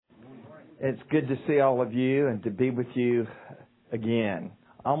It's good to see all of you and to be with you again.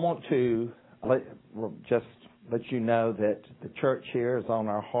 I want to just let you know that the church here is on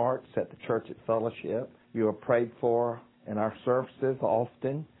our hearts at the Church at Fellowship. You are prayed for in our services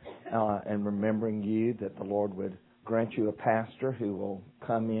often, and remembering you that the Lord would grant you a pastor who will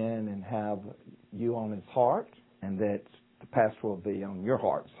come in and have you on his heart, and that the pastor will be on your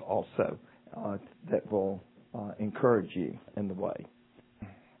hearts also, that will encourage you in the way.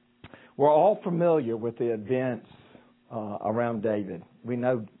 We're all familiar with the events around David. We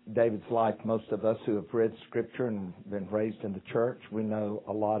know David's life. Most of us who have read Scripture and been raised in the church, we know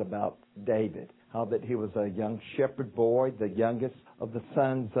a lot about David. How that he was a young shepherd boy, the youngest of the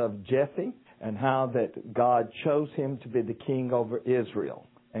sons of Jesse, and how that God chose him to be the king over Israel.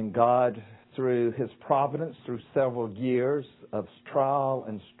 And God, through his providence, through several years of trial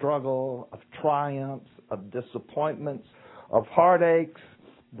and struggle, of triumphs, of disappointments, of heartaches,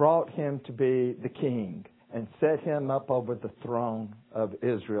 brought him to be the king and set him up over the throne of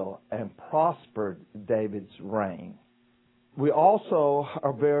Israel and prospered David's reign. We also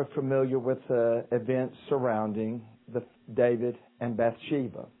are very familiar with the events surrounding David and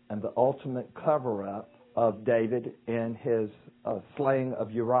Bathsheba and the ultimate cover-up of David in his slaying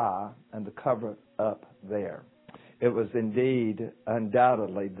of Uriah and the cover-up there. It was indeed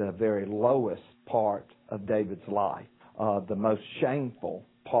undoubtedly the very lowest part of David's life, the most shameful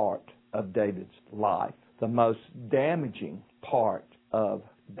part of David's life, the most damaging part of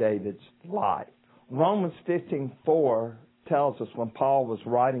David's life. Romans 15:4 tells us, when Paul was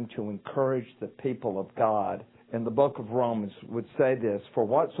writing to encourage the people of God in the book of Romans, would say this: "For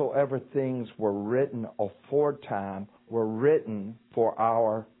whatsoever things were written aforetime were written for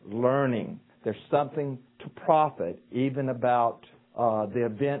our learning." There's something to profit even about the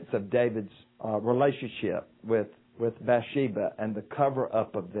events of David's relationship with Bathsheba and the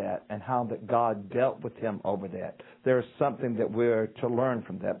cover-up of that, and how that God dealt with him over that. There's something that we're to learn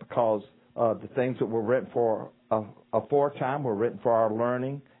from that, because the things that were written for aforetime were written for our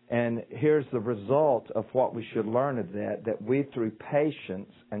learning. And here's the result of what we should learn of that we through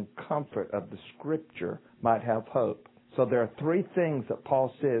patience and comfort of the Scripture might have hope. So there are three things that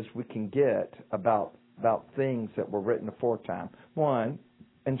Paul says we can get about things that were written aforetime. One,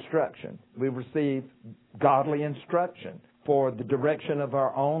 instruction. We receive godly instruction for the direction of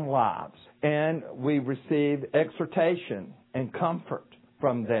our own lives. And we receive exhortation and comfort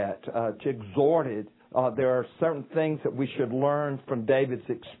from that, to exhort it. There are certain things that we should learn from David's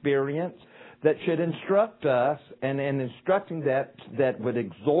experience that should instruct us, and in instructing that would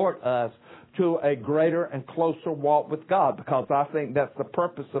exhort us to a greater and closer walk with God, because I think that's the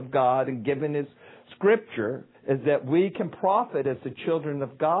purpose of God in giving His Scripture, is that we can profit as the children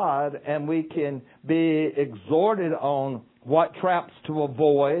of God, and we can be exhorted on what traps to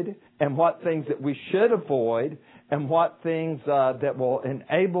avoid and what things that we should avoid, and what things that will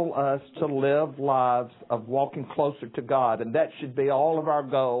enable us to live lives of walking closer to God. And that should be all of our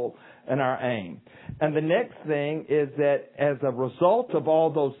goal and our aim. And the next thing is that as a result of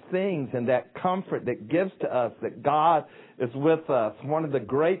all those things and that comfort that gives to us that God is with us, one of the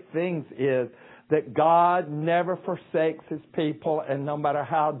great things is that God never forsakes His people, and no matter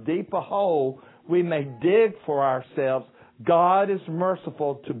how deep a hole we may dig for ourselves, God is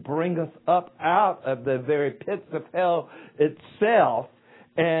merciful to bring us up out of the very pits of hell itself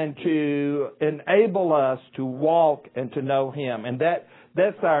and to enable us to walk and to know Him. And that's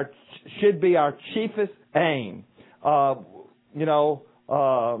should be our chiefest aim. Of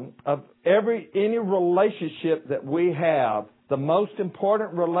any relationship that we have, the most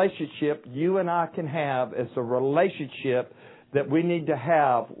important relationship you and I can have is a relationship that we need to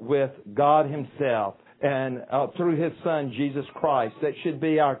have with God Himself, and through His Son, Jesus Christ. That should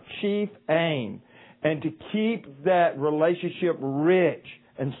be our chief aim. And to keep that relationship rich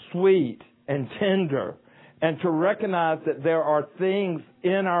and sweet and tender, and to recognize that there are things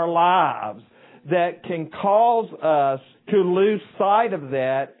in our lives that can cause us to lose sight of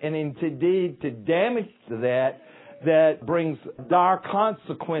that, and indeed to damage that brings dire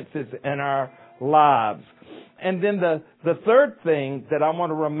consequences in our lives. And then the third thing that I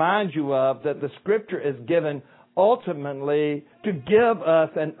want to remind you of, that the Scripture is given ultimately to give us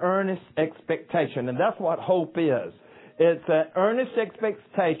an earnest expectation. And that's what hope is. It's an earnest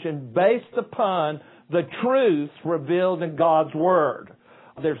expectation based upon the truths revealed in God's Word.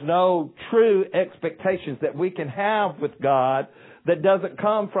 There's no true expectations that we can have with God that doesn't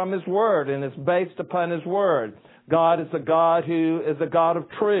come from His Word and is based upon His Word. God is a God who is a God of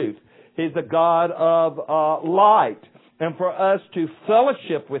truth. He's a God of light. And for us to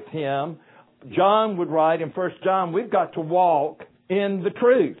fellowship with Him, John would write in 1 John, we've got to walk in the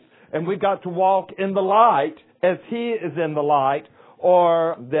truth. and we've got to walk in the light as He is in the light,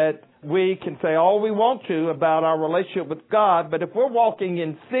 or that we can say all we want to about our relationship with God, but if we're walking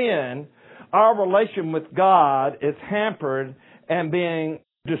in sin, our relation with God is hampered and being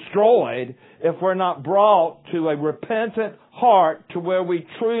destroyed if we're not brought to a repentant heart to where we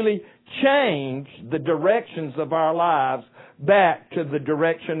truly change the directions of our lives back to the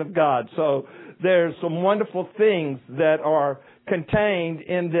direction of God. So there's some wonderful things that are contained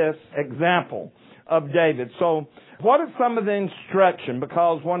in this example of David. So what are some of the instruction?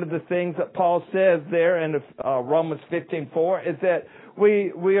 Because one of the things that Paul says there in Romans 15:4 is that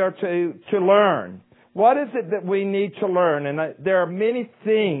we are to learn. What is it that we need to learn? And there are many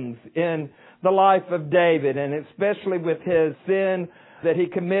things in the life of David, and especially with his sin that he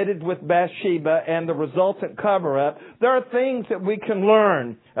committed with Bathsheba and the resultant cover-up. There are things that we can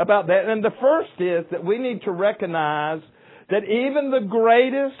learn about that. And the first is that we need to recognize that even the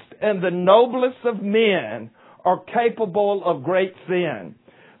greatest and the noblest of men are capable of great sin.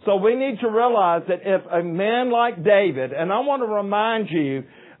 So we need to realize that if a man like David, and I want to remind you,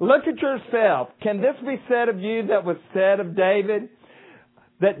 look at yourself. Can this be said of you that was said of David?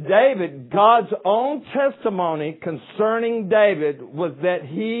 That David, God's own testimony concerning David was that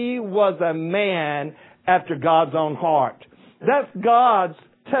he was a man after God's own heart. That's God's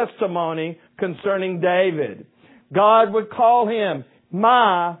testimony concerning David. God would call him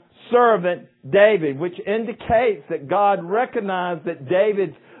my servant David, which indicates that God recognized that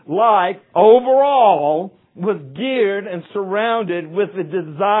David's life overall was geared and surrounded with a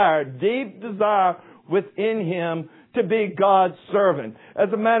desire, deep desire within him to be God's servant. As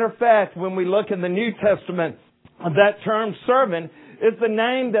a matter of fact, when we look in the New Testament, that term servant is the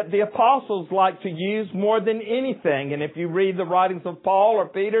name that the apostles like to use more than anything. And if you read the writings of Paul or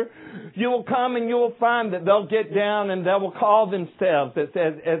Peter, you will come and you will find that they'll get down and they will call themselves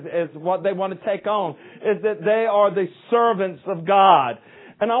as what they want to take on, is that they are the servants of God.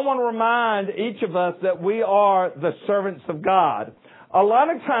 And I want to remind each of us that we are the servants of God. A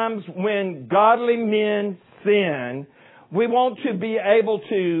lot of times when godly men sin, we want to be able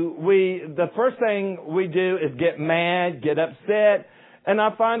to, the first thing we do is get mad, get upset, and I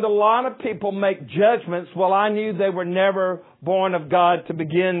find a lot of people make judgments, well, I knew they were never born of God to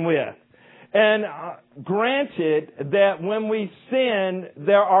begin with. And granted that when we sin,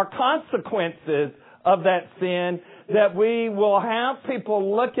 there are consequences of that sin, that we will have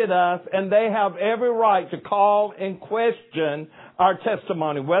people look at us and they have every right to call and question our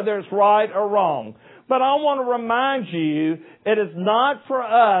testimony, whether it's right or wrong. But I want to remind you, it is not for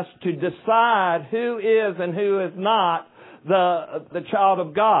us to decide who is and who is not the child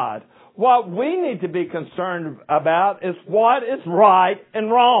of God. What we need to be concerned about is what is right and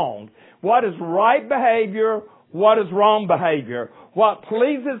wrong. What is right behavior, what is wrong behavior. What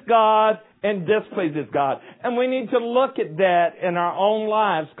pleases God and displeases God. And we need to look at that in our own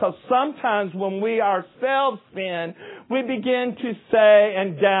lives, because sometimes when we ourselves sin, we begin to say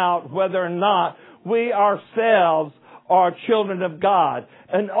and doubt whether or not we ourselves are children of God.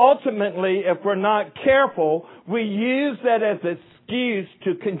 And ultimately, if we're not careful, we use that as an excuse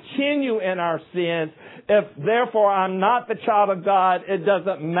to continue in our sins. If therefore I'm not the child of God, it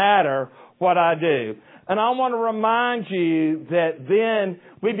doesn't matter what I do. And I want to remind you that then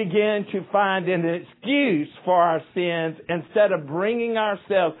we begin to find an excuse for our sins instead of bringing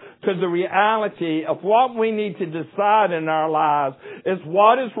ourselves to the reality of what we need to decide in our lives is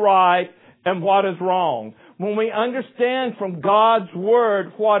what is right and what is wrong. When we understand from God's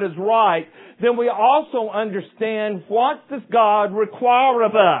Word what is right, then we also understand what does God require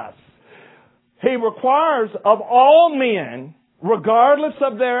of us. He requires of all men, regardless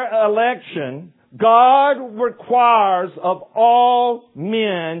of their election, God requires of all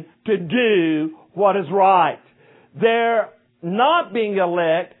men to do what is right. Their not being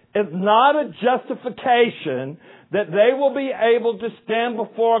elect is not a justification that they will be able to stand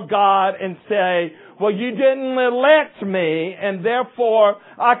before God and say, well, you didn't elect me, and therefore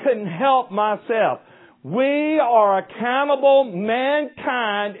I couldn't help myself. We are accountable.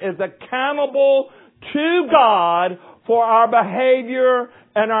 Mankind is accountable to God for our behavior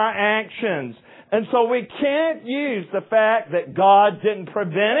and our actions. And so we can't use the fact that God didn't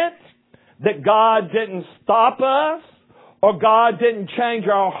prevent it, that God didn't stop us, or God didn't change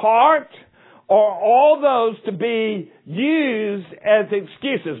our heart, or all those to be used as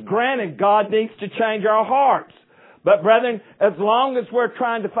excuses. Granted, God needs to change our hearts. But brethren, as long as we're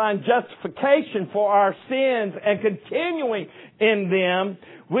trying to find justification for our sins and continuing in them,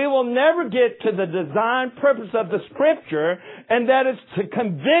 we will never get to the design purpose of the Scripture, and that is to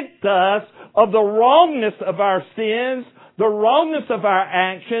convict us of the wrongness of our sins, the wrongness of our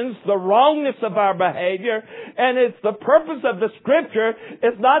actions, the wrongness of our behavior. And it's the purpose of the Scripture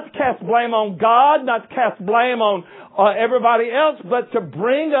is not to cast blame on God, not to cast blame on everybody else, but to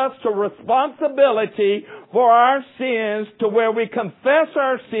bring us to responsibility for our sins, to where we confess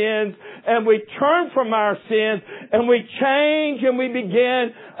our sins and we turn from our sins and we change and we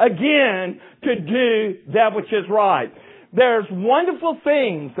begin again to do that which is right. There's wonderful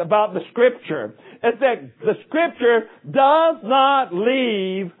things about the Scripture. It's that the Scripture does not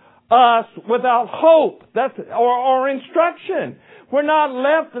leave us without hope. Or instruction. We're not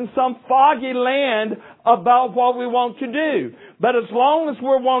left in some foggy land about what we want to do. But as long as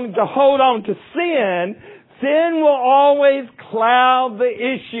we're wanting to hold on to sin will always cloud the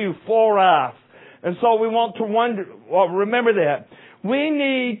issue for us. And so we want to remember that. We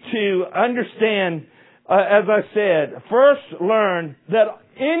need to understand, as I said, first learn that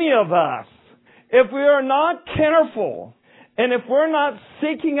any of us, if we are not careful, and if we're not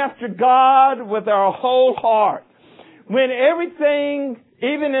seeking after God with our whole heart, when everything,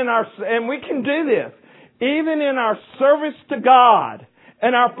 and we can do this, even in our service to God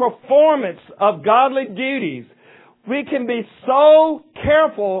and our performance of godly duties, we can be so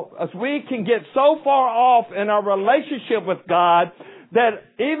careful as we can get so far off in our relationship with God that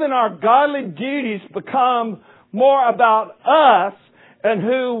even our godly duties become more about us and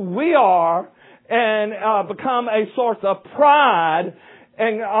who we are and become a source of pride.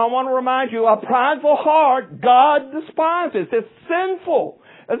 And I want to remind you, a prideful heart, God despises. It's sinful.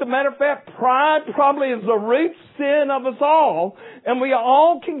 As a matter of fact, pride probably is the root sin of us all. And we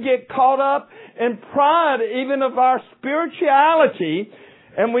all can get caught up in pride even of our spirituality.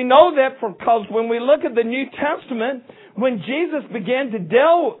 And we know that because when we look at the New Testament, when Jesus began to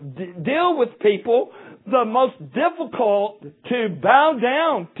deal with people, the most difficult to bow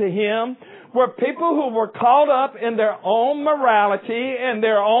down to Him were people who were caught up in their own morality and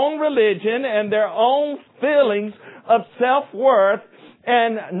their own religion and their own feelings of self-worth,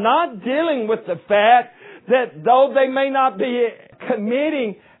 and not dealing with the fact that though they may not be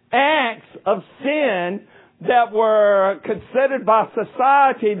committing acts of sin that were considered by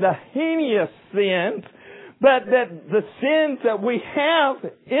society the heinous sins, but that the sins that we have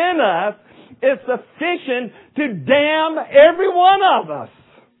in us is sufficient to damn every one of us.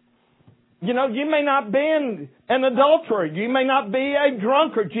 You know, you may not be an adulterer. You may not be a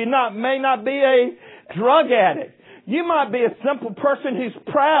drunkard. You may not be a drug addict. You might be a simple person who's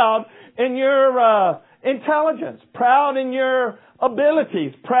proud in your intelligence, proud in your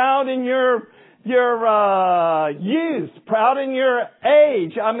abilities, proud in your youth, proud in your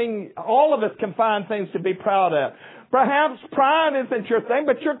age. I mean, all of us can find things to be proud of. Perhaps pride isn't your thing,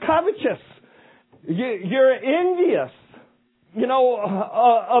 but you're covetous. You're envious,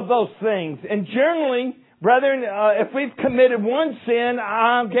 of those things. And generally, brethren, if we've committed one sin,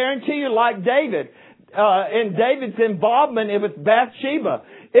 I guarantee you, like David, in David's involvement with Bathsheba,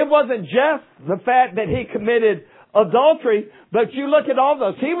 it wasn't just the fact that he committed adultery, but you look at all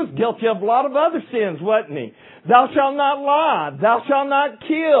those. He was guilty of a lot of other sins, wasn't he? Thou shalt not lie. Thou shalt not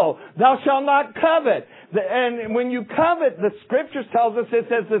kill. Thou shalt not covet. And when you covet, the Scriptures tells us it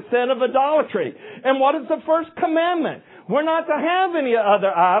says the sin of idolatry. And what is the first commandment? We're not to have any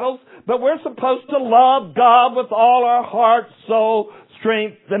other idols, but we're supposed to love God with all our heart, soul,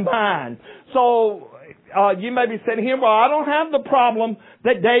 strength, and mind. So you may be sitting here, well, I don't have the problem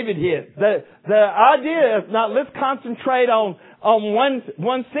that David hit. The idea is not let's concentrate on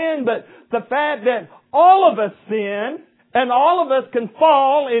one sin, but the fact that all of us sin and all of us can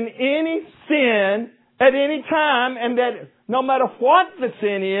fall in any sin at any time, and that no matter what the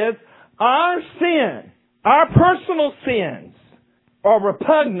sin is, our sin, our personal sins, are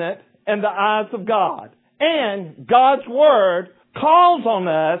repugnant in the eyes of God. And God's Word calls on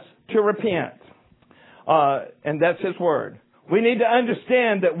us to repent. And that's His Word. We need to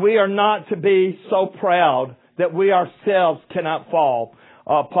understand that we are not to be so proud that we ourselves cannot fall.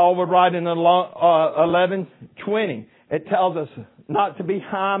 Paul would write in 11:20, it tells us not to be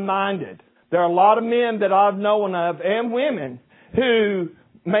high-minded. There are a lot of men that I've known of, and women, who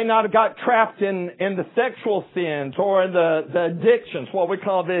may not have got trapped in the sexual sins or in the addictions, what we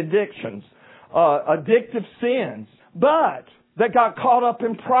call the addictions, addictive sins, but they got caught up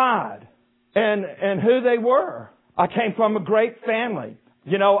in pride and who they were. I came from a great family.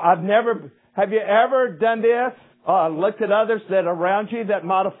 Have you ever done this? Looked at others that are around you that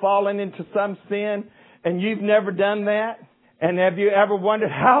might have fallen into some sin, and you've never done that? And have you ever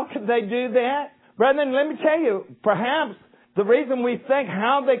wondered, how could they do that? Brethren, let me tell you, perhaps the reason we think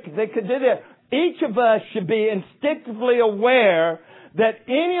how they could do that, each of us should be instinctively aware that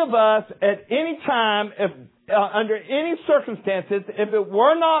any of us at any time, under any circumstances, if it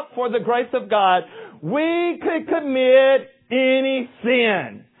were not for the grace of God, we could commit any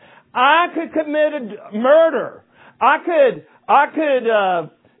sin. I could commit a murder. I could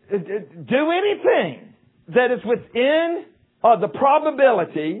do anything that is within the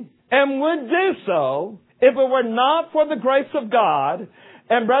probability and would do so if it were not for the grace of God.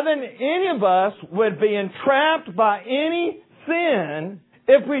 And brethren, any of us would be entrapped by any sin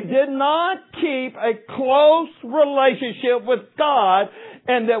if we did not keep a close relationship with God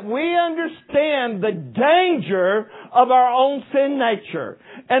and that we understand the danger of our own sin nature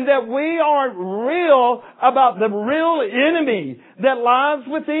and that we are real about the real enemy that lies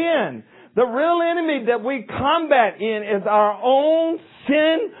within. The real enemy that we combat in is our own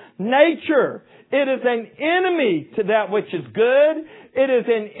sin nature. It is an enemy to that which is good. It is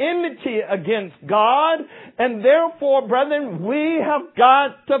an enmity against God. And therefore, brethren, we have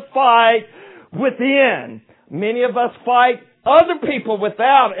got to fight within. Many of us fight other people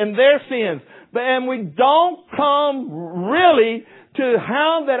without and their sins. And we don't come really to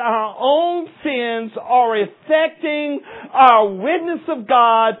how that our own sins are affecting our witness of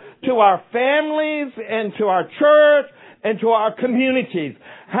God to our families and to our church and to our communities.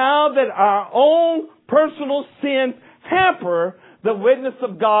 How that our own personal sins hamper the witness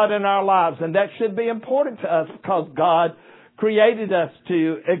of God in our lives. And that should be important to us because God created us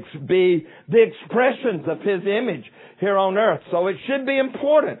to be the expressions of His image here on earth. So it should be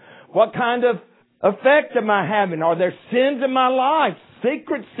important. What kind of effect am I having? Are there sins in my life?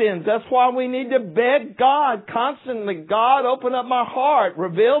 Secret sins. That's why we need to beg God constantly. God, open up my heart.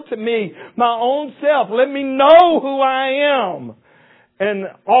 Reveal to me my own self. Let me know who I am. And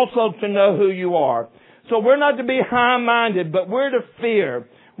also to know who you are. So we're not to be high-minded, but we're to fear.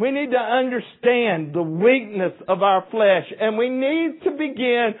 We need to understand the weakness of our flesh. And we need to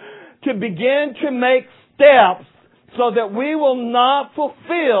begin to make steps so that we will not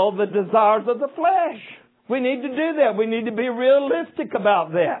fulfill the desires of the flesh. We need to do that. We need to be realistic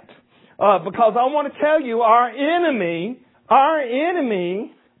about that. Because I want to tell you, our enemy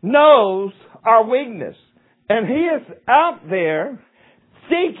knows our weakness. And he is out there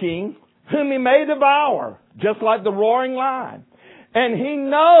seeking whom he may devour, just like the roaring lion. And he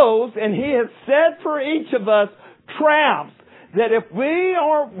knows, and he has set for each of us traps that if we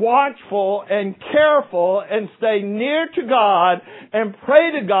are watchful and careful and stay near to God and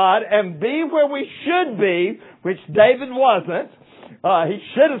pray to God and be where we should be, which David wasn't, he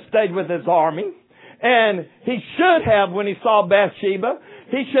should have stayed with his army. And he should have, when he saw Bathsheba,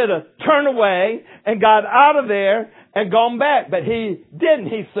 he should have turned away and got out of there and gone back. But he didn't.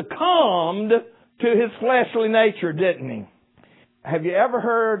 He succumbed to his fleshly nature, didn't he? Have you ever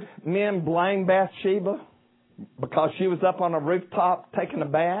heard men blame Bathsheba because she was up on a rooftop taking a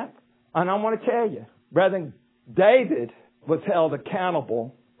bath? And I want to tell you, brethren, David was held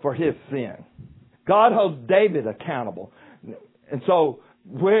accountable for his sin. God holds David accountable. And so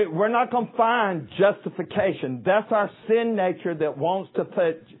we're not going to find justification. That's our sin nature that wants to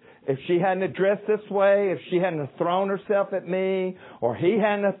put, if she hadn't dressed this way, if she hadn't thrown herself at me, or he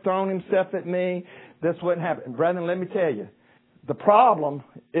hadn't thrown himself at me, this wouldn't happen. Brethren, let me tell you, the problem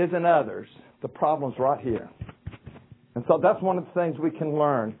isn't others. The problem's right here. And so that's one of the things we can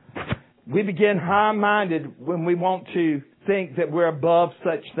learn. We begin high-minded when we want to think that we're above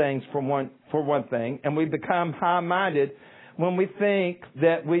such things for one thing. And we become high-minded when we think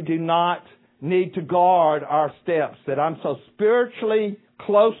that we do not need to guard our steps, that I'm so spiritually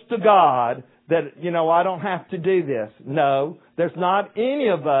close to God that, I don't have to do this. No, there's not any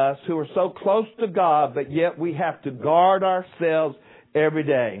of us who are so close to God, but yet we have to guard ourselves every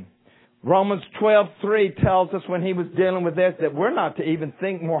day. Romans 12:3 tells us when he was dealing with this that we're not to even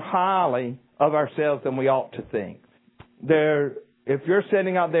think more highly of ourselves than we ought to think. If you're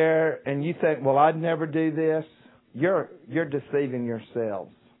sitting out there and you think, well, I'd never do this, you're deceiving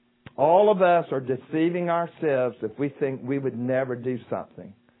yourselves. All of us are deceiving ourselves if we think we would never do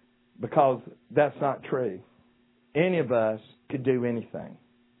something, because that's not true. Any of us could do anything.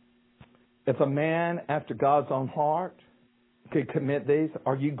 If a man after God's own heart could commit these,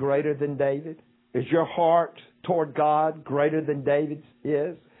 are you greater than David? Is your heart toward God greater than David's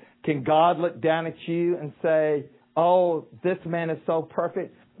is? Can God look down at you and say, oh, this man is so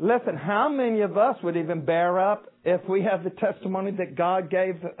perfect? Listen, how many of us would even bear up if we have the testimony that God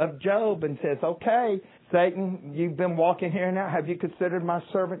gave of Job and says, okay, Satan, you've been walking here now. Have you considered my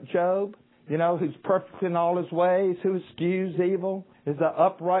servant Job? Who's perfect in all his ways, who eschews evil, is an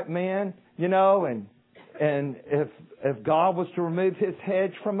upright man, and if God was to remove his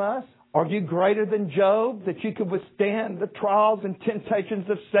hedge from us, are you greater than Job that you could withstand the trials and temptations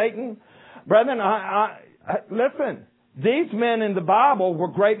of Satan? Brethren, Listen, these men in the Bible were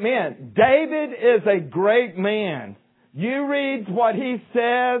great men. David is a great man. You read what he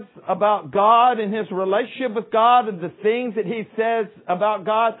says about God and his relationship with God and the things that he says about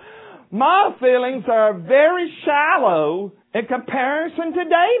God. My feelings are very shallow in comparison to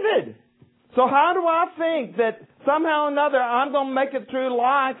David. So how do I think that somehow or another I'm going to make it through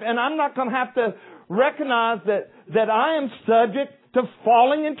life and I'm not going to have to recognize that I am subject to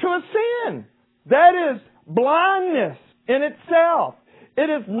falling into a sin? That is blindness in itself. It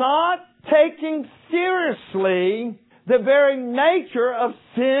is not taking seriously the very nature of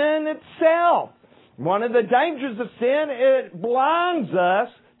sin itself. One of the dangers of sin, it blinds us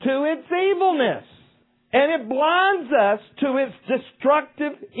to its evilness. And it blinds us to its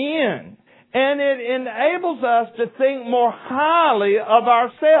destructive end. And it enables us to think more highly of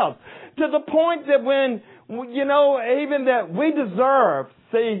ourselves. To the point that when, even that we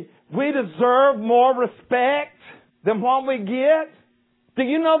deserve more respect than what we get. Do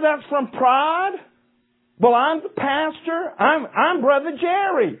you know that's from pride? Well, I'm the pastor. I'm Brother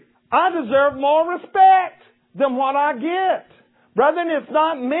Jerry. I deserve more respect than what I get. Brethren, it's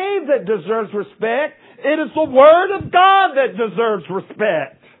not me that deserves respect. It is the Word of God that deserves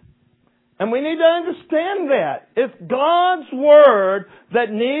respect. And we need to understand that. It's God's Word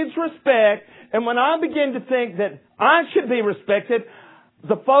that needs respect. And when I begin to think that I should be respected,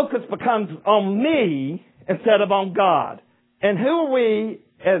 the focus becomes on me instead of on God. And who are we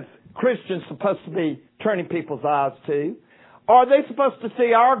as Christians supposed to be turning people's eyes to? Are they supposed to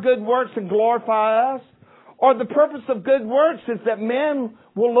see our good works and glorify us? Or the purpose of good works is that men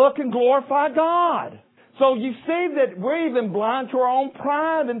will look and glorify God. So you see that we're even blind to our own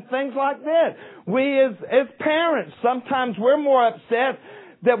pride and things like that. We as parents, sometimes we're more upset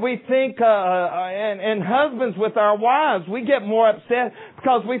that we think, and husbands with our wives, we get more upset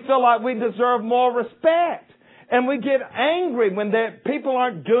because we feel like we deserve more respect. And we get angry when people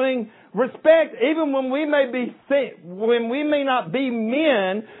aren't doing respect, even when we may not be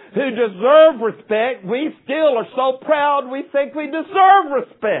men who deserve respect. We still are so proud we think we deserve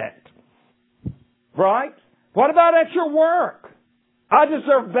respect. Right? What about at your work? I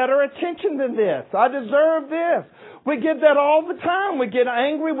deserve better attention than this. I deserve this. We get that all the time. We get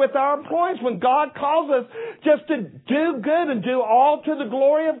angry with our employees when God calls us just to do good and do all to the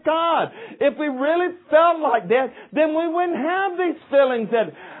glory of God. If we really felt like that, then we wouldn't have these feelings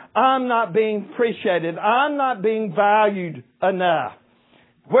that I'm not being appreciated. I'm not being valued enough.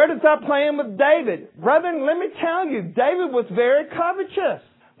 Where does that play in with David? Brethren, let me tell you, David was very covetous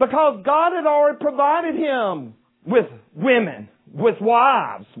because God had already provided him with women, with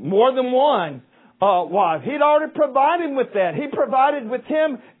wives, more than one wife. He'd already provided with that. He provided with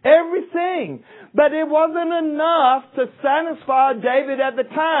him everything. But it wasn't enough to satisfy David at the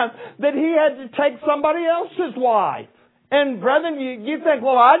time that he had to take somebody else's wife. And brethren, you think,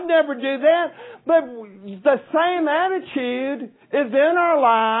 well, I'd never do that. But the same attitude is in our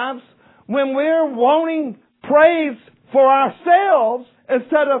lives when we're wanting praise for ourselves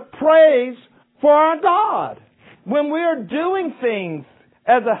instead of praise for our God. When we're doing things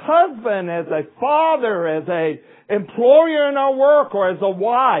as a husband, as a father, as a employer in our work, or as a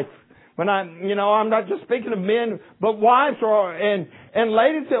wife. When I'm not just speaking of men, but wives and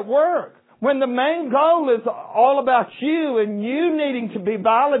ladies at work. When the main goal is all about you and you needing to be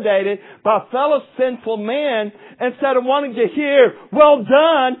validated by fellow sinful men instead of wanting to hear, well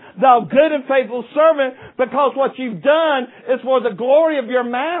done, thou good and faithful servant, because what you've done is for the glory of your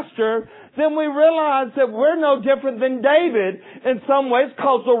master, then we realize that we're no different than David in some ways,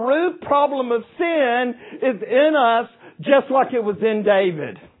 because the root problem of sin is in us just like it was in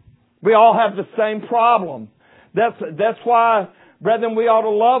David. We all have the same problem. That's why, brethren, we ought to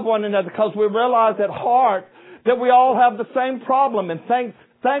love one another, because we realize at heart that we all have the same problem. And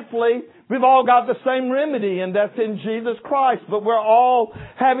thankfully, we've all got the same remedy, and that's in Jesus Christ. But we're all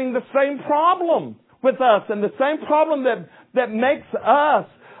having the same problem with us, and the same problem that makes us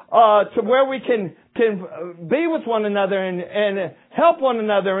to where we can be with one another and help one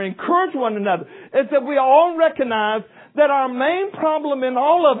another and encourage one another, is that we all recognize that our main problem in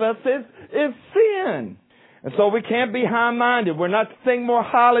all of us is sin. And so we can't be high-minded. We're not to think more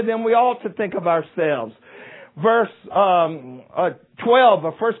highly than we ought to think of ourselves. Verse 12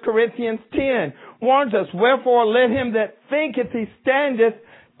 of 1 Corinthians 10 warns us, wherefore let him that thinketh he standeth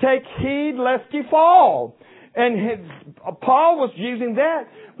take heed lest he fall. And Paul was using that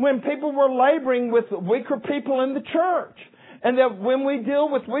when people were laboring with weaker people in the church. And that when we deal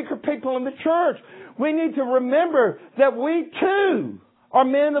with weaker people in the church, we need to remember that we too are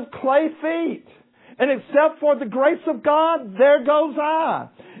men of clay feet. And except for the grace of God, there goes I.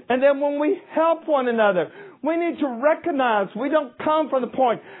 And then when we help one another, we need to recognize we don't come from the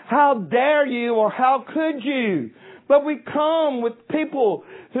point, how dare you or how could you? But we come with people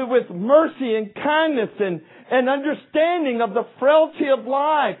who with mercy and kindness and understanding of the frailty of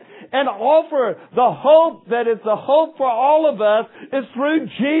life and offer the hope that is the hope for all of us is through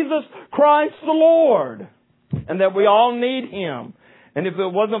Jesus Christ the Lord. And that we all need Him. And if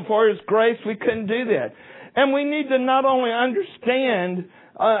it wasn't for His grace, we couldn't do that. And we need to not only understand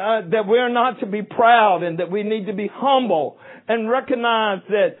that we're not to be proud and that we need to be humble and recognize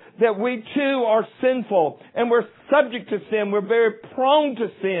that we too are sinful and we're subject to sin. We're very prone to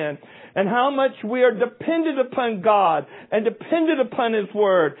sin. And how much we are dependent upon God and dependent upon His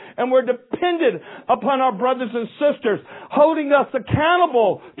Word. And we're dependent upon our brothers and sisters holding us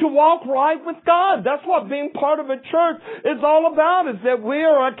accountable to walk right with God. That's what being part of a church is all about, is that we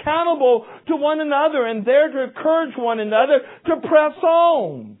are accountable to one another and there to encourage one another to press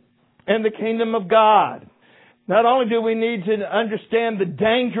on in the kingdom of God. Not only do we need to understand the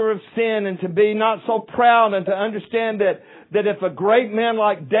danger of sin and to be not so proud and to understand that if a great man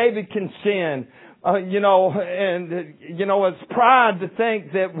like David can sin, it's pride to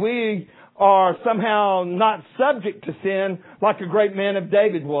think that we are somehow not subject to sin like a great man of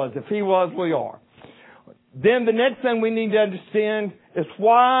David was. If he was, we are. Then the next thing we need to understand is,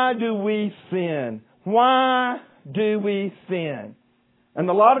 why do we sin? Why do we sin? And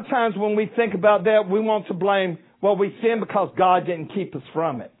a lot of times when we think about that, we want to blame, we sin because God didn't keep us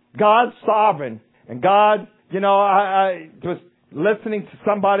from it. God's sovereign. And God, I was listening to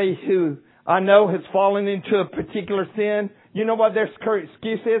somebody who I know has fallen into a particular sin. You know what their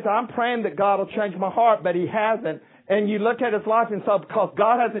excuse is? I'm praying that God will change my heart, but He hasn't. And you look at his life and say, because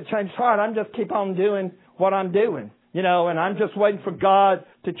God hasn't changed his heart, I'm just keep on doing what I'm doing. And I'm just waiting for God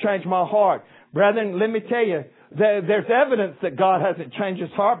to change my heart. Brethren, let me tell you, there's evidence that God hasn't changed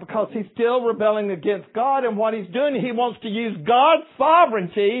his heart because he's still rebelling against God, and what he's doing, he wants to use God's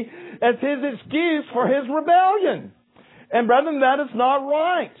sovereignty as his excuse for his rebellion. And brethren, that is not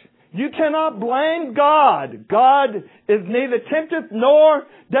right. You cannot blame God. God is neither tempteth nor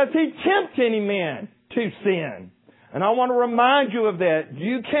does he tempt any man to sin. And I want to remind you of that.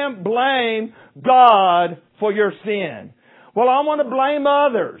 You can't blame God for your sin. Well, I want to blame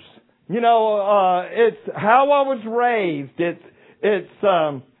others. It's how I was raised. It's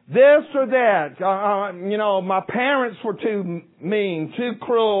this or that. My parents were too mean, too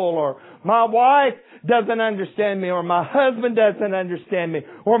cruel, or my wife doesn't understand me, or my husband doesn't understand me,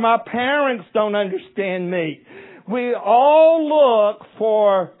 or my parents don't understand me. We all look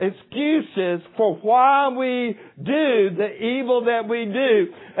for excuses for why we do the evil that we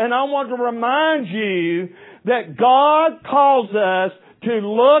do. And I want to remind you that God calls us to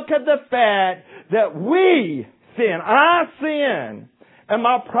look at the fact that we sin. I sin. And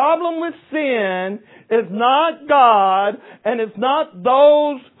my problem with sin is not God and it's not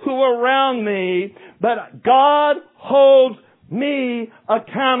those who are around me, but God holds me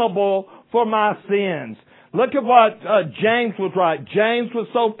accountable for my sins. Look at what James was writing. James was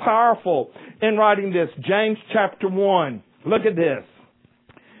so powerful in writing this. James chapter 1. Look at this.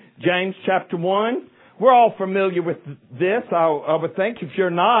 James chapter 1. We're all familiar with this. I would think if you're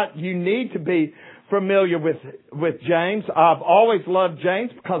not, you need to be familiar with James. I've always loved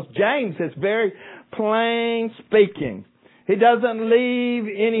James because James is very plain speaking. He doesn't leave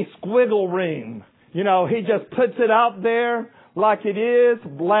any squiggle room. He just puts it out there like it is,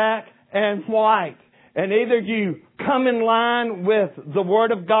 black and white. And either you come in line with the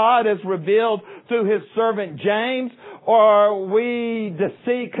Word of God as revealed through His servant James, or we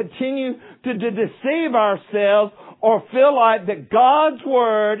continue to deceive ourselves or feel like that God's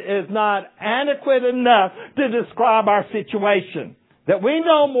Word is not adequate enough to describe our situation. That we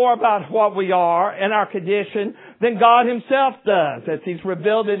know more about what we are and our condition than God Himself does, as He's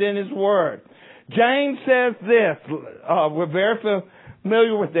revealed it in His Word. James says this. We're very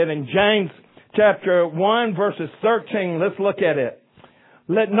familiar with it in James chapter 1, verses 13. Let's look at it.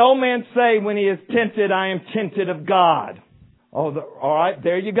 Let no man say when he is tempted, I am tempted of God. All right,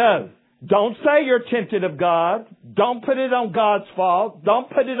 there you go. Don't say you're tempted of God. Don't put it on God's fault. Don't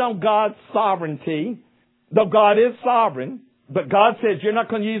put it on God's sovereignty. Though God is sovereign. But God says you're not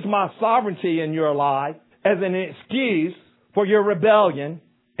going to use my sovereignty in your life as an excuse for your rebellion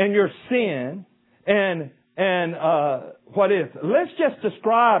and your sin and what is. Let's just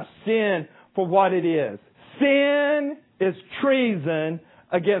describe sin for what it is. Sin is treason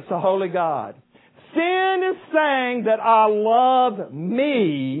against the holy God. Sin is saying that I love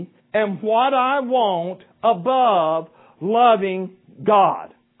me and what I want above loving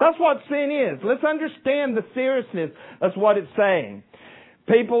God. That's what sin is. Let's understand the seriousness of what it's saying.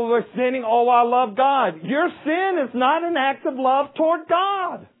 People were sinning, oh, I love God. Your sin is not an act of love toward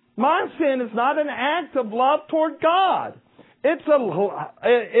God. My sin is not an act of love toward God. It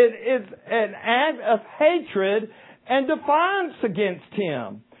is an act of hatred and defiance against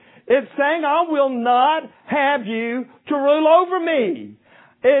Him. It's saying, I will not have you to rule over me.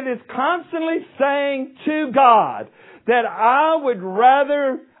 It is constantly saying to God that I would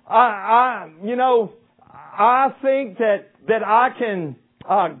rather, I think that I can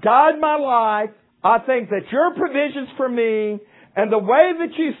guide my life. I think that your provisions for me and the way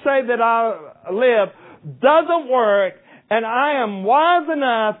that you say that I live doesn't work, and I am wise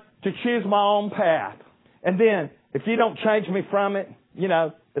enough to choose my own path. And then, if you don't change me from it,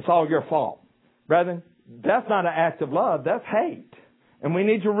 it's all your fault. Brethren, that's not an act of love. That's hate. And we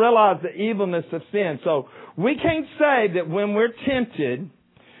need to realize the evilness of sin. So we can't say that when we're tempted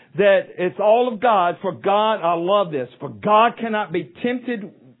that it's all of God. For God, I love this. For God cannot be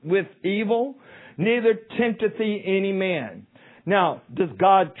tempted with evil, neither tempteth He any man. Now, does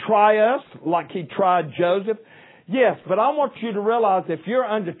God try us like He tried Joseph? Yes, but I want you to realize if you're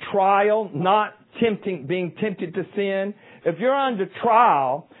under trial, not being tempted to sin, if you're under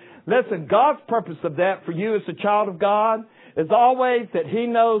trial, listen, God's purpose of that for you as a child of God is always that He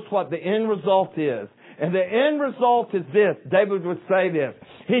knows what the end result is. And the end result is this. David would say this.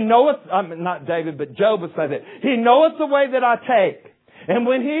 He knoweth, not David, but Job would say that. He knoweth the way that I take. And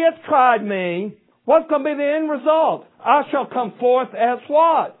when He has tried me, what's going to be the end result? I shall come forth as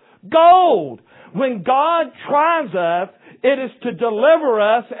what? Gold. When God tries us, it is to deliver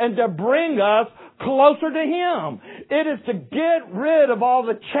us and to bring us closer to Him. It is to get rid of all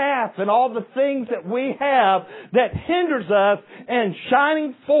the chaff and all the things that we have that hinders us and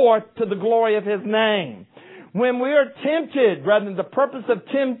shining forth to the glory of His name. When we are tempted, rather, the purpose of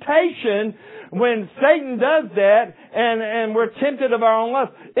temptation, when Satan does that and we're tempted of our own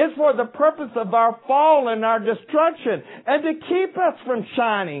lust, it's for the purpose of our fall and our destruction and to keep us from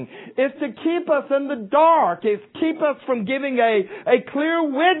shining. It's to keep us in the dark. It's to keep us from giving a clear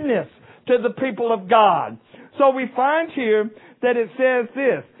witness to the people of God. So we find here that it says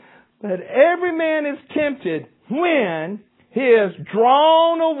this, that every man is tempted when he is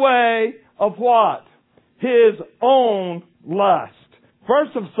drawn away of what? His own lust.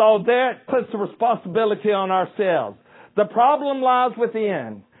 First of all, that puts the responsibility on ourselves. The problem lies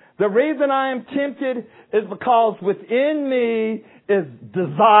within. The reason I am tempted is because within me is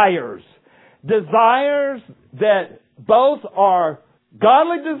desires. Desires that both are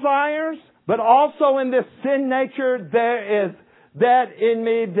godly desires, but also in this sin nature there is that in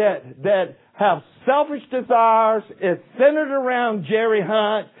me that have selfish desires. It's centered around Jerry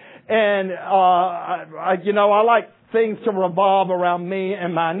Hunt, and I like things to revolve around me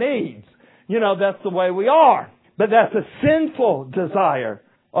and my needs. That's the way we are. But that's a sinful desire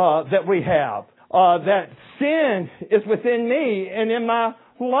that we have. That sin is within me and in my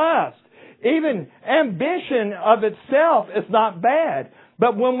lust. Even ambition of itself is not bad.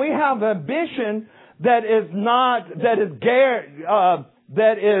 But when we have ambition that is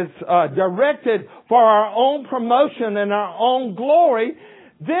directed for our own promotion and our own glory,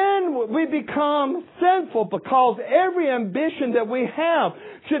 then we become sinful, because every ambition that we have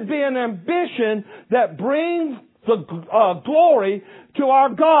should be an ambition that brings the glory to our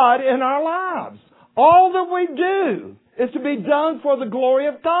God in our lives. All that we do is to be done for the glory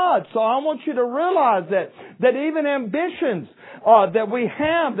of God. So I want you to realize that even ambitions that we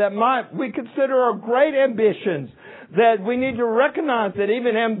have that we consider are great ambitions, that we need to recognize that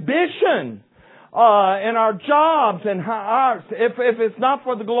even ambition in our jobs and if it's not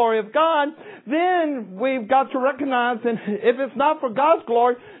for the glory of God, then we've got to recognize that if it's not for God's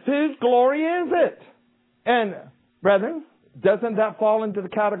glory, whose glory is it? And brethren, doesn't that fall into the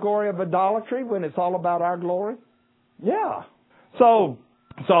category of idolatry when it's all about our glory? Yeah. So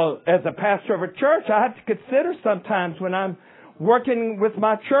as a pastor of a church, I have to consider sometimes when I'm working with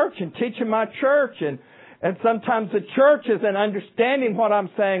my church and teaching my church, and sometimes the church isn't understanding what I'm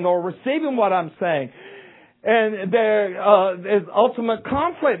saying or receiving what I'm saying, and there is ultimate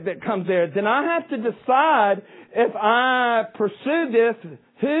conflict that comes there. Then I have to decide if I pursue this,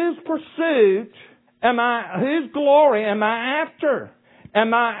 whose pursuit whose glory am I after?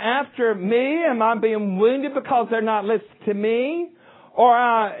 Am I after me? Am I being wounded because they're not listening to me? Or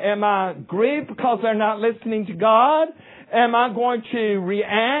am I grieved because they're not listening to God? Am I going to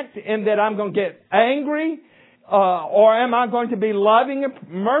react in that I'm going to get angry? Or am I going to be loving and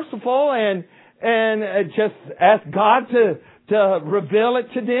merciful and just ask God to reveal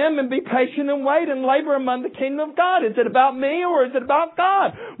it to them and be patient and wait and labor among the kingdom of God? Is it about me or is it about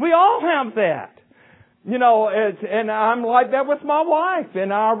God? We all have that. And I'm like that with my wife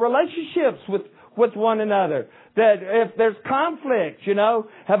in our relationships with one another. That if there's conflict,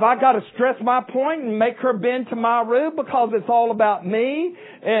 have I got to stress my point and make her bend to my rib because it's all about me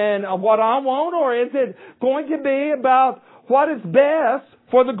and what I want? Or is it going to be about what is best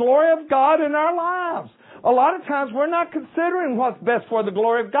for the glory of God in our lives? A lot of times we're not considering what's best for the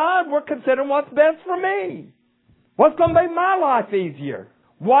glory of God. We're considering what's best for me. What's going to make my life easier?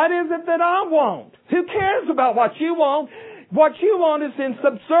 What is it that I want? Who cares about what you want? What you want is in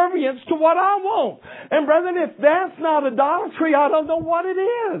subservience to what I want. And brethren, if that's not idolatry, I don't know what it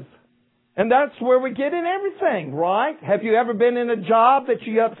is. And that's where we get in everything, right? Have you ever been in a job that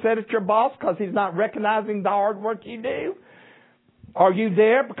you upset at your boss because he's not recognizing the hard work you do? Are you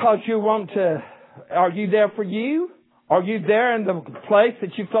there because you want to... Are you there for you? Are you there in the place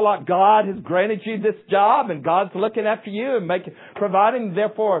that you feel like God has granted you this job and God's looking after you and providing,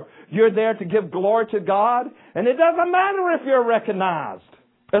 therefore you're there to give glory to God? And it doesn't matter if you're recognized,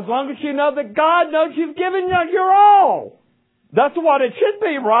 as long as you know that God knows you've given your all. That's what it should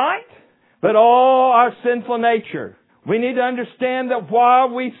be, right? But our sinful nature, we need to understand that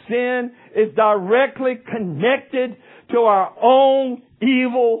while we sin is directly connected to our own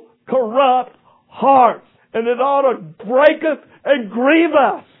evil, corrupt hearts. And it ought to break us and grieve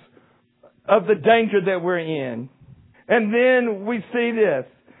us of the danger that we're in. And then we see this,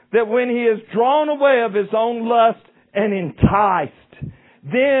 that when he is drawn away of his own lust and enticed,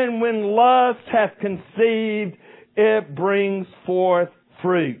 then when lust hath conceived, it brings forth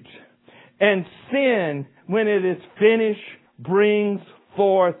fruit. And sin, when it is finished, brings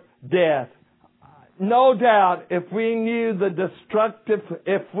forth death. No doubt, if we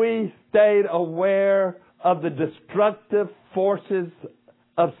stayed aware of the destructive forces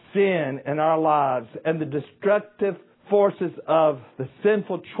of sin in our lives and the destructive forces of the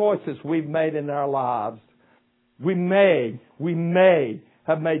sinful choices we've made in our lives, we may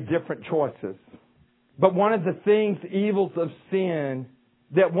have made different choices. But one of the evils of sin,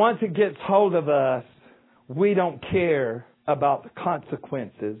 that once it gets hold of us, we don't care about the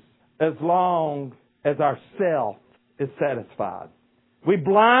consequences as long as our self is satisfied. We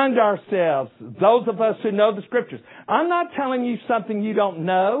blind ourselves, those of us who know the Scriptures. I'm not telling you something you don't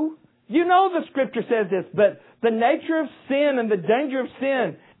know. You know the Scripture says this, but the nature of sin and the danger of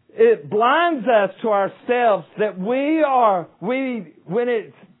sin, it blinds us to ourselves that when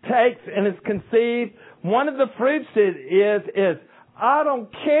it takes and is conceived, one of the fruits is I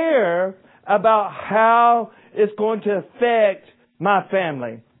don't care about how it's going to affect my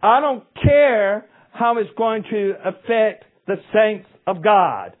family. I don't care how it's going to affect the saints of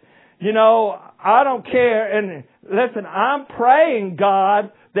God. I don't care. And listen, I'm praying,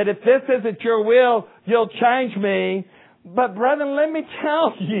 God, that if this isn't your will, you'll change me. But brethren, let me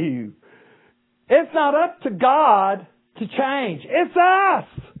tell you, it's not up to God to change. It's us.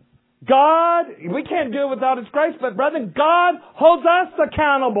 God, we can't do it without His grace, but brethren, God holds us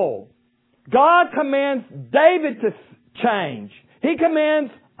accountable. God commands David to change. He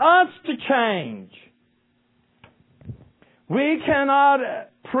commands us to change. We cannot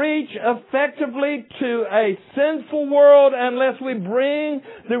preach effectively to a sinful world unless we bring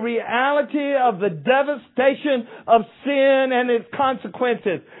the reality of the devastation of sin and its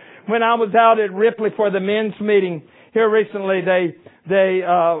consequences. When I was out at Ripley for the men's meeting here recently, they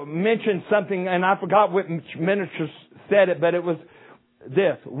mentioned something, and I forgot which minister said it, but it was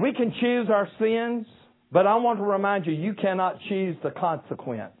this: we can choose our sins, but I want to remind you, you cannot choose the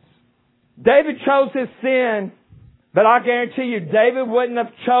consequence. David chose his sin, but I guarantee you, David wouldn't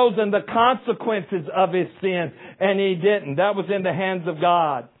have chosen the consequences of his sin, and he didn't. That was in the hands of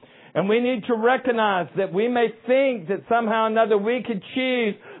God. And we need to recognize that we may think that somehow or another we could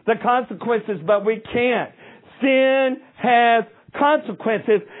choose the consequences, but we can't. Sin has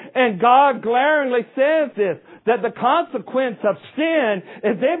consequences, and God glaringly says this, that the consequence of sin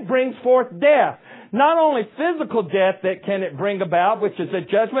is it brings forth death. Not only physical death that can it bring about, which is a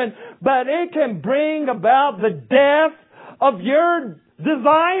judgment, but it can bring about the death of your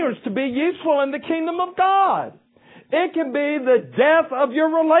desires to be useful in the kingdom of God. It can be the death of your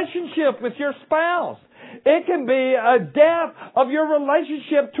relationship with your spouse. It can be a death of your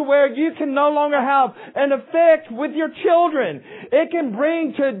relationship to where you can no longer have an effect with your children. It can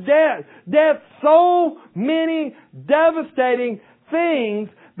bring to death so many devastating things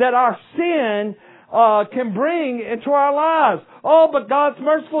that our sin can bring into our lives. Oh, but God's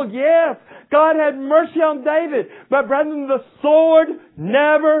merciful. Yes, God had mercy on David. But brethren, the sword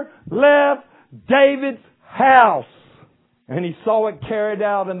never left David's house. And he saw it carried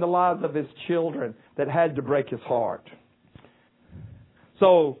out in the lives of his children that had to break his heart.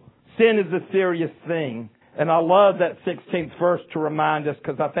 So Sin is a serious thing. And I love that 16th verse to remind us,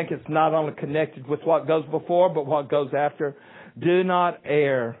 because I think it's not only connected with what goes before, but what goes after. Do not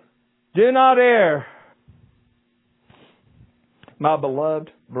err. Do not err. My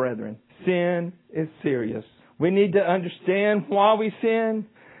beloved brethren, sin is serious. We need to understand why we sin.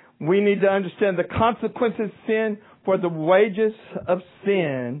 We need to understand the consequences of sin, for the wages of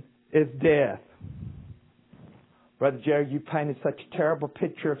sin is death. Brother Jerry, you painted such a terrible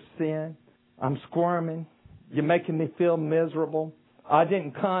picture of sin. I'm squirming. You're making me feel miserable. I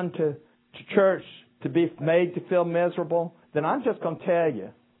didn't come to church to be made to feel miserable. Then I'm just going to tell you,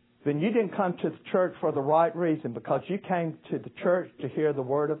 then you didn't come to the church for the right reason, because you came to the church to hear the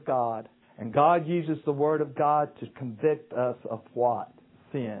Word of God. And God uses the Word of God to convict us of what?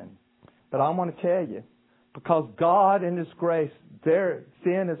 Sin. But I want to tell you, because God in His grace,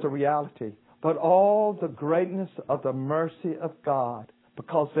 sin is a reality. But all the greatness of the mercy of God,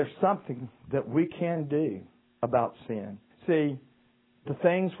 because there's something that we can do about sin. See, the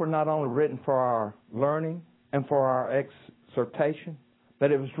things were not only written for our learning and for our exhortation,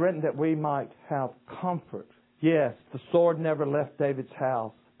 but it was written that we might have comfort. Yes, the sword never left David's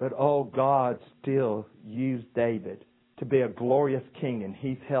house, but God still used David to be a glorious king, and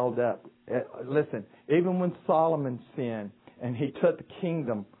he's held up. Listen, even when Solomon sinned and he took the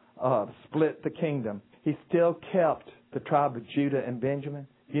kingdom, split the kingdom, he still kept the tribe of Judah and Benjamin.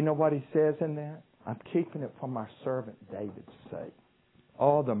 You know what he says in that? I'm keeping it for my servant David's sake.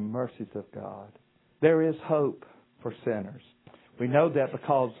 All the mercies of God. There is hope for sinners. We know that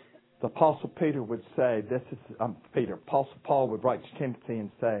because the Apostle Peter would say, Apostle Paul would write to Timothy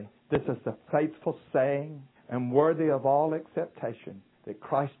and say, this is the faithful saying and worthy of all acceptation, that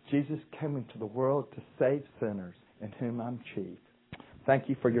Christ Jesus came into the world to save sinners, in whom I'm chief. Thank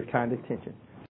you for your kind attention.